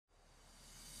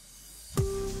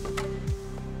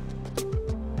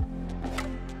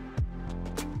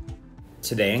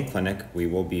Today in clinic, we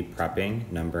will be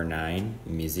prepping number 9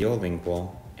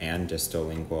 mesiolingual and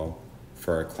distolingual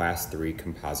for a class 3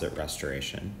 composite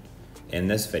restoration. In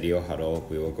this video huddle,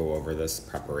 we will go over this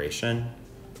preparation,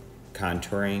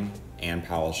 contouring, and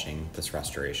polishing this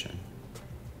restoration.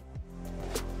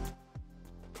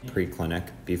 Pre-clinic,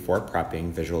 before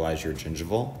prepping, visualize your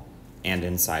gingival and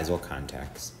incisal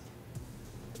contacts.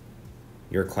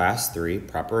 Your class 3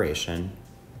 preparation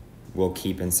will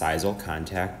keep incisal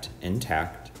contact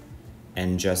intact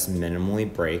and just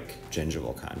minimally break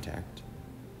gingival contact.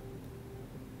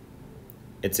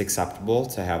 It's acceptable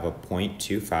to have a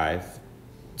 0.25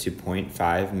 to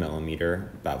 0.5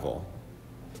 millimeter bevel.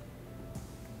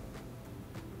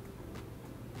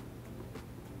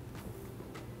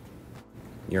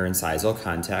 Your incisal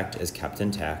contact is kept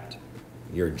intact.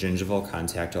 Your gingival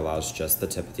contact allows just the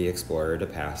tip of the explorer to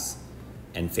pass,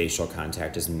 and facial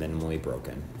contact is minimally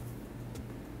broken.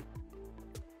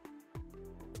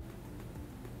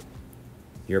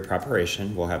 Your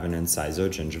preparation will have an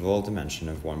incisogingival dimension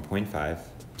of 1.5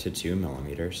 to 2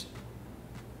 millimeters,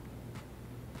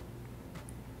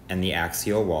 and the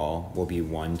axial wall will be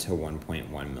 1 to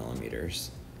 1.1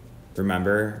 millimeters.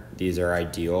 Remember, these are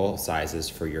ideal sizes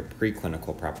for your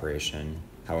preclinical preparation.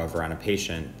 However, on a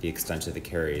patient, the extent of the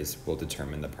caries will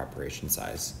determine the preparation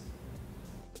size.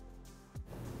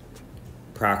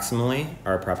 Proximally,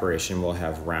 our preparation will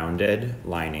have rounded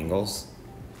line angles.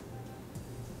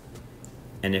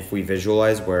 And if we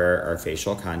visualize where our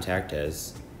facial contact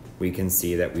is, we can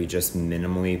see that we just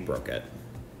minimally broke it.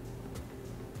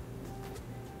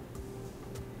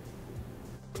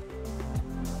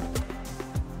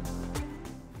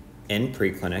 In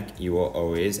preclinic, you will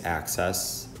always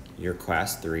access your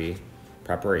class 3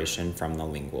 preparation from the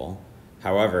lingual.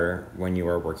 However, when you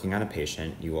are working on a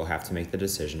patient, you will have to make the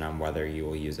decision on whether you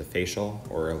will use a facial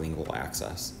or a lingual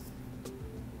access.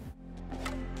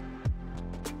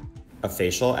 A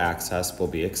facial access will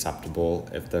be acceptable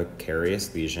if the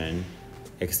carious lesion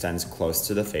extends close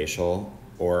to the facial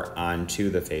or onto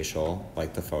the facial,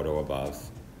 like the photo above.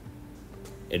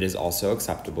 It is also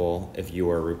acceptable if you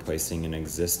are replacing an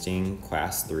existing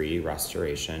class 3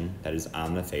 restoration that is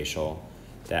on the facial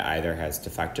that either has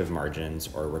defective margins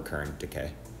or recurrent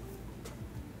decay.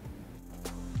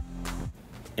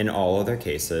 In all other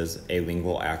cases, a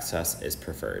lingual access is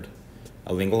preferred.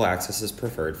 A lingual access is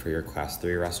preferred for your class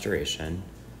 3 restoration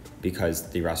because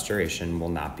the restoration will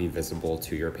not be visible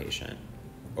to your patient.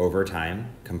 Over time,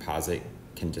 composite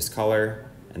can discolor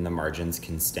and the margins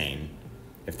can stain.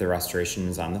 If the restoration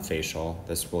is on the facial,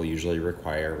 this will usually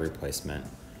require replacement.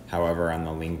 However, on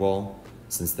the lingual,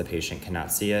 since the patient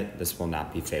cannot see it, this will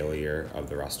not be failure of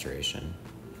the restoration.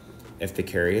 If the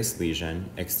carious lesion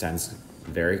extends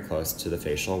very close to the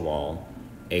facial wall,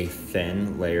 a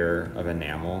thin layer of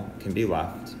enamel can be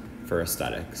left for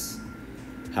aesthetics.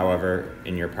 However,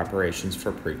 in your preparations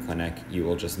for preclinic, you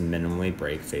will just minimally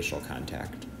break facial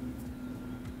contact.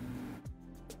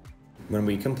 When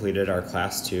we completed our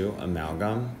class 2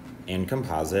 amalgam and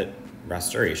composite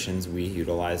restorations, we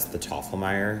utilized the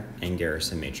Toffelmeier and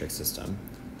Garrison matrix system.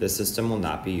 This system will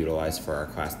not be utilized for our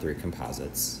class 3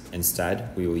 composites.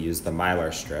 Instead, we will use the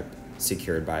Mylar strip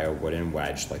secured by a wooden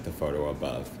wedge like the photo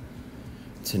above.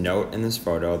 To note in this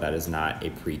photo, that is not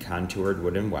a pre-contoured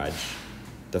wooden wedge.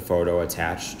 The photo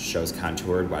attached shows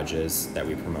contoured wedges that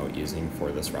we promote using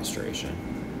for this restoration.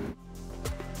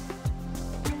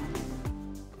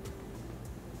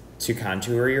 To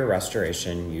contour your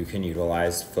restoration, you can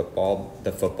utilize the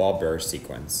football burr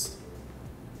sequence.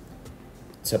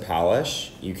 To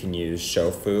polish, you can use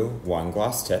Shofu 1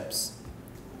 gloss tips,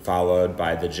 followed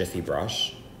by the Jiffy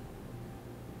brush.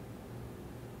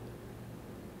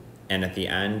 And at the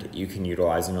end, you can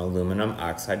utilize an aluminum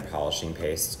oxide polishing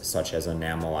paste, such as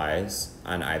Enamelize,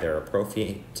 on either a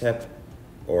Profi tip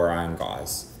or on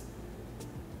gauze,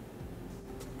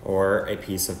 or a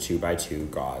piece of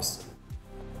 2x2 gauze.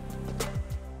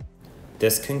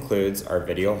 This concludes our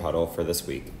video huddle for this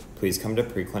week. Please come to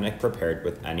Preclinic prepared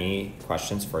with any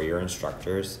questions for your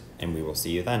instructors, and we will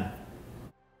see you then.